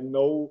signed by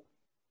no.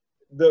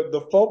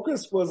 The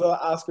focus was on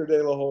Oscar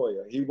De La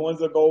Hoya. He won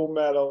the gold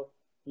medal.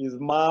 His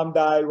mom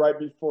died right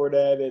before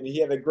that, and he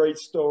had a great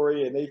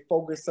story, and they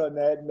focused on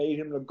that, made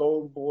him the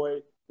golden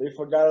boy. They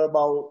forgot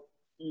about,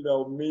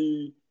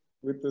 me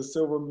with the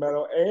silver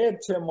medal, and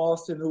Tim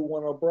Austin, who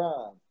won a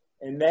bronze.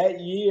 And that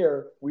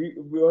year, we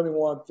only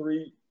won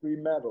three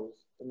medals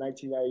in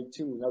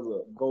 1992. That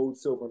was a gold,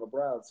 silver, and a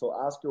bronze. So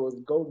Oscar was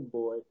the golden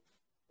boy,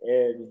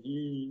 and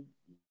he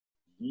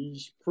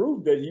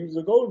proved that he was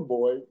a golden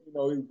boy.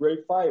 He's a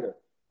great fighter.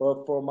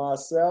 But for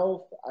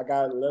myself, I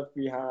got left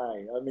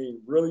behind. I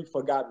mean, really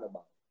forgotten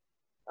about.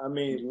 I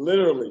mean,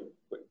 literally.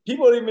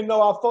 People didn't even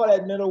know I fought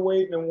at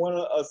middleweight and won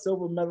a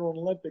silver medal in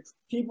the Olympics.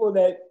 People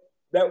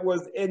that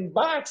was in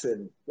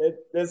boxing,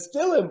 that's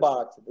still in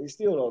boxing, they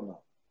still don't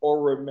know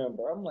or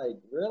remember. I'm like,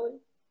 really?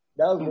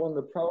 That was one of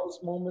the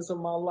proudest moments of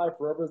my life,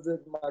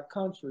 representing my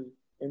country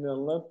in the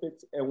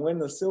Olympics and win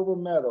the silver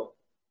medal.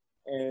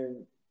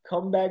 And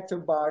come back to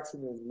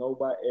boxing and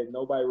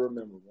nobody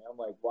remember me. I'm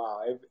like,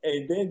 wow.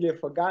 And then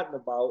get forgotten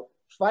about.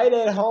 Fight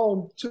at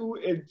home, two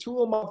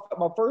of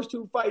my first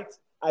 2 fights,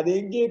 I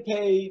didn't get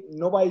paid.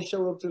 Nobody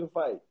showed up to the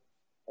fight.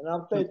 And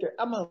I'm thinking,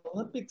 I'm an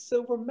Olympic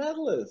silver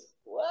medalist.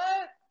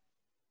 What?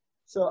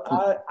 So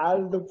out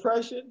of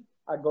depression,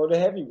 I go to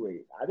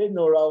heavyweight. I didn't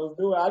know what I was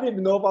doing. I didn't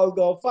even know if I was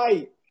going to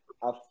fight.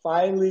 I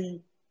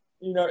finally,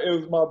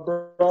 it was my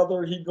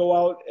brother. He'd go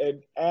out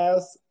and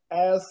ask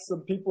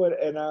some people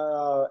in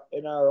our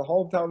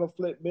hometown of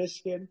Flint,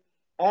 Michigan,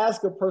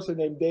 ask a person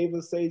named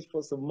David Sage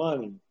for some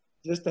money.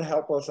 just to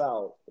help us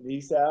out. And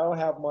he said, I don't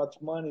have much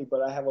money,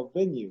 but I have a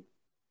venue.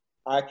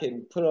 I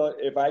can put on,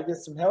 if I get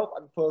some help, I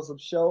can put on some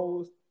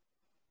shows.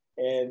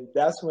 And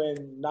that's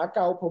when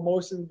Knockout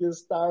Promotions gets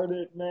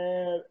started,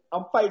 man.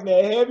 I'm fighting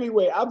at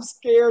heavyweight. I'm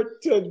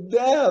scared to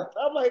death.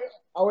 I'm like,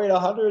 I weighed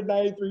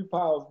 193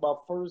 pounds, my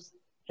first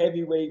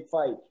heavyweight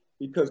fight,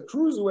 because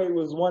cruiserweight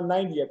was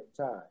 190 at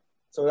the time.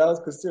 So that was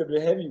considered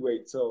a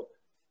heavyweight. So,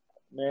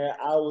 man,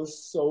 I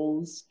was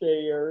so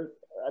scared.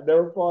 I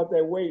never fought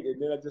that weight. And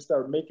then I just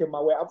started making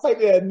my way. I'm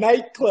fighting at a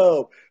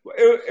nightclub.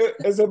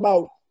 It's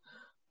about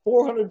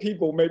 400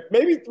 people,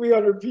 maybe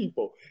 300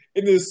 people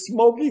in this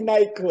smoky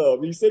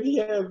nightclub. He said he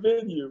had a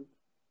venue.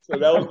 So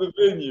that was the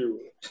venue.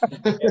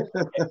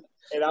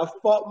 And I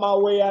fought my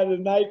way out of the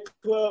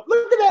nightclub.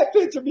 Look at that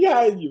picture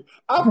behind you.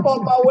 I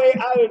fought my way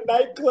out of the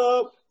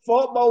nightclub,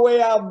 fought my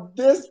way out of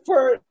this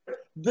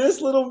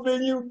little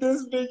venue,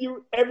 this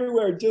venue,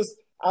 everywhere.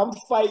 I'm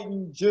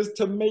fighting just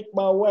to make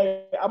my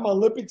way. I'm an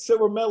Olympic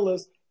silver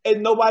medalist,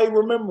 and nobody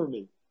remember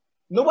me.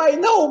 Nobody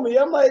know me.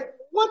 I'm like,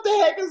 what the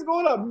heck is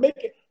going on?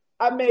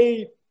 I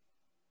made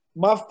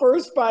my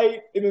first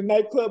fight in the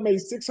nightclub made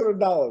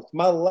 $600.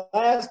 My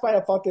last fight,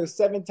 I fought there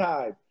 7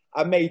 times.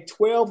 I made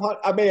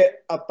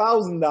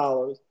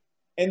 $1,000.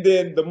 And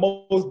then the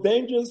most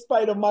dangerous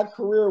fight of my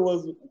career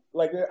was,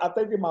 like, I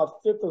think in my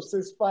 5th or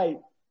 6th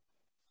fight,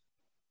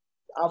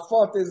 I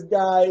fought this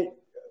guy,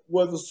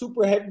 was a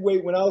super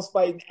heavyweight when I was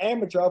fighting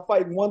amateur. I was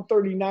fighting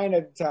 139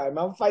 at the time.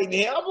 I'm fighting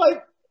him. I'm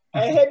like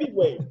a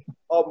heavyweight,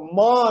 a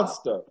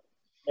monster.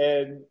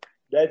 And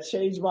that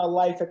changed my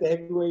life at the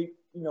heavyweight,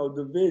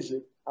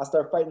 division. I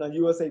started fighting on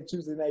USA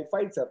Tuesday Night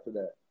Fights after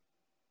that.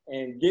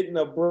 And getting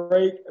a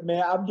break,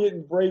 man, I'm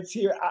getting breaks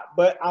here,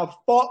 but I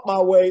fought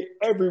my way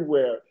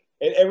everywhere.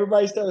 And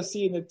everybody started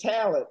seeing the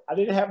talent. I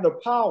didn't have the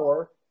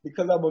power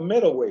because I'm a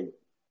middleweight,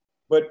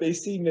 but they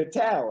seen the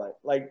talent.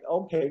 Like,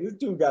 okay, this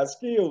dude got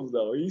skills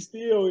though.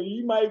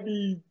 He might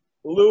be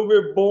a little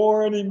bit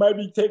boring. He might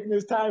be taking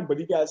his time, but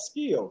he got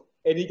skill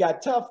and he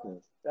got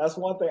toughness. That's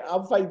one thing.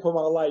 I'm fighting for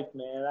my life,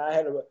 man.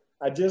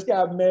 I just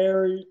got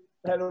married,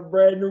 had a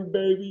brand new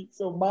baby.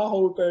 So my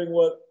whole thing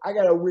was I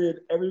got to win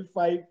every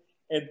fight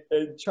and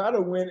try to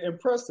win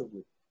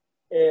impressively.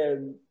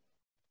 And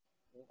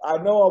I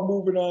know I'm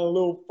moving on a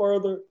little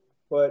further,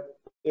 but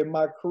in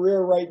my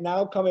career right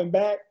now, coming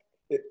back,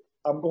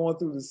 I'm going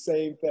through the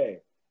same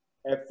thing.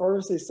 At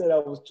first, they said I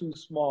was too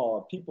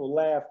small. People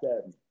laughed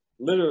at me.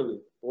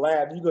 Literally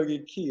laughed. You're going to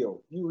get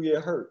killed. You will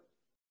get hurt.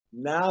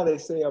 Now they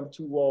say I'm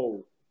too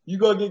old. You're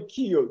going to get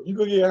killed. You're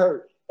going to get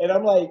hurt. And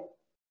I'm like,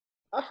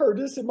 I heard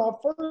this in my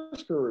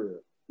first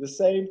career. The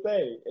same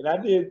thing. And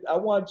I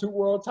won 2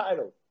 world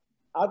titles.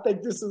 I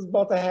think this is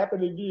about to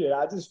happen again.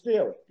 I just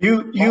feel it.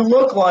 You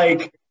look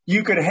like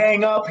you could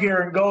hang up here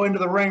and go into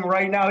the ring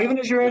right now. Even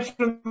as you're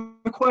answering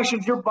the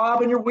questions, you're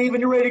bobbing, you're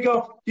weaving, you're ready to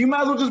go. You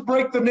might as well just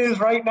break the news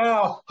right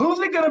now. Who's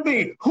it going to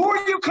be? Who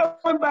are you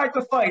coming back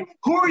to fight?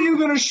 Who are you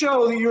going to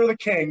show that you're the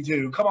king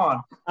to? Come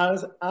on.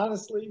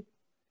 Honestly,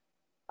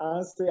 I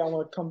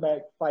want to come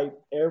back, fight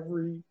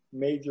every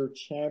major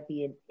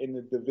champion in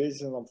the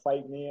division I'm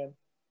fighting in.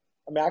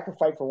 I mean, I can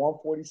fight from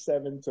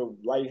 147 to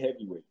light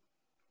heavyweight.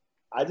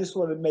 I just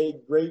want to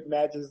make great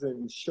matches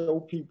and show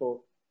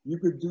people you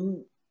could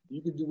do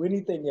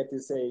anything at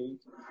this age.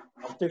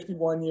 I'm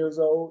 51 years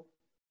old,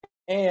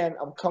 and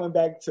I'm coming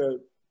back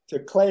to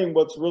claim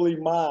what's really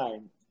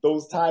mine.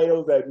 Those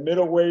titles at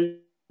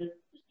middleweight,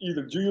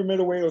 either junior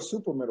middleweight or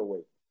super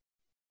middleweight.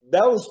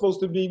 That was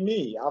supposed to be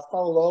me. I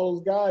followed all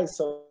those guys,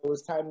 so it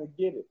was time to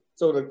get it.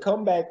 So the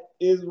comeback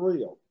is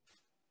real.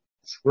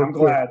 I'm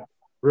glad.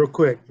 Real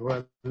quick,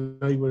 I know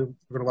we're going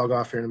to log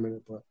off here in a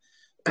minute, but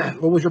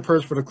what was your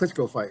purse for the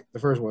Klitschko fight, the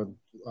first one?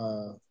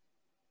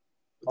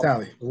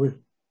 Tally. What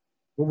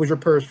was your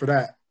purse for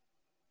that?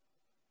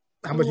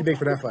 How much you make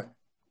for that fight?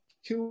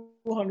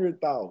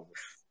 $200,000.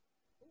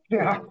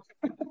 Yeah.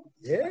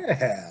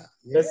 Yeah.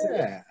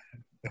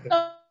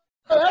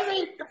 I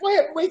mean,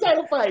 wait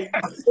title fight.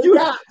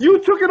 You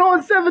took it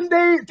on 10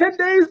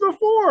 days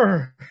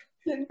before.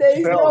 10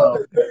 days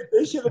notice.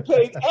 They should have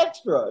paid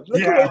extra.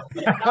 Look at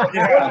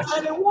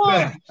it.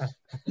 Won.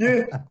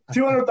 Yeah,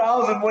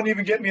 200,000 wouldn't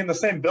even get me in the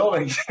same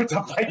building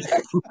to fight.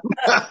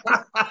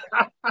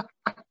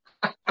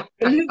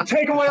 And you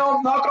take away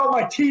knock all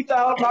my teeth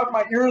out, knock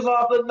my ears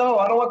off. No,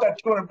 I don't want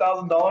that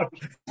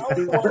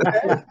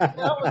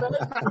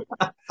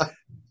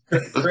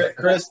 $200,000.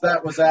 Chris,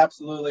 that was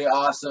absolutely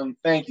awesome.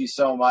 Thank you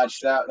so much.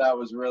 That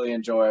was really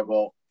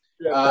enjoyable.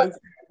 Yeah, thanks.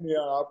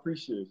 I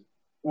appreciate it.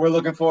 We're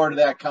looking forward to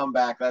that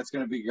comeback. That's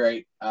going to be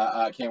great.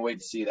 I can't wait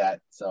to see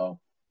that. So,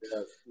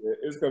 yes,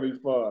 it's going to be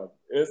fun.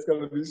 It's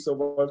going to be so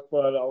much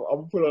fun.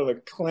 I'm put on a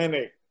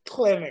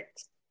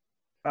clinics.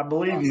 I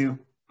believe you.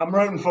 I'm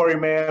rooting for you,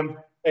 man.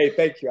 Hey,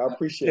 thank you. I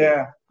appreciate it.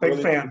 Yeah, big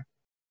really fan.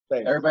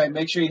 Thanks. Everybody,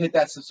 make sure you hit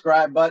that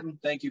subscribe button.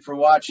 Thank you for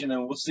watching,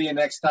 and we'll see you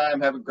next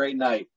time. Have a great night.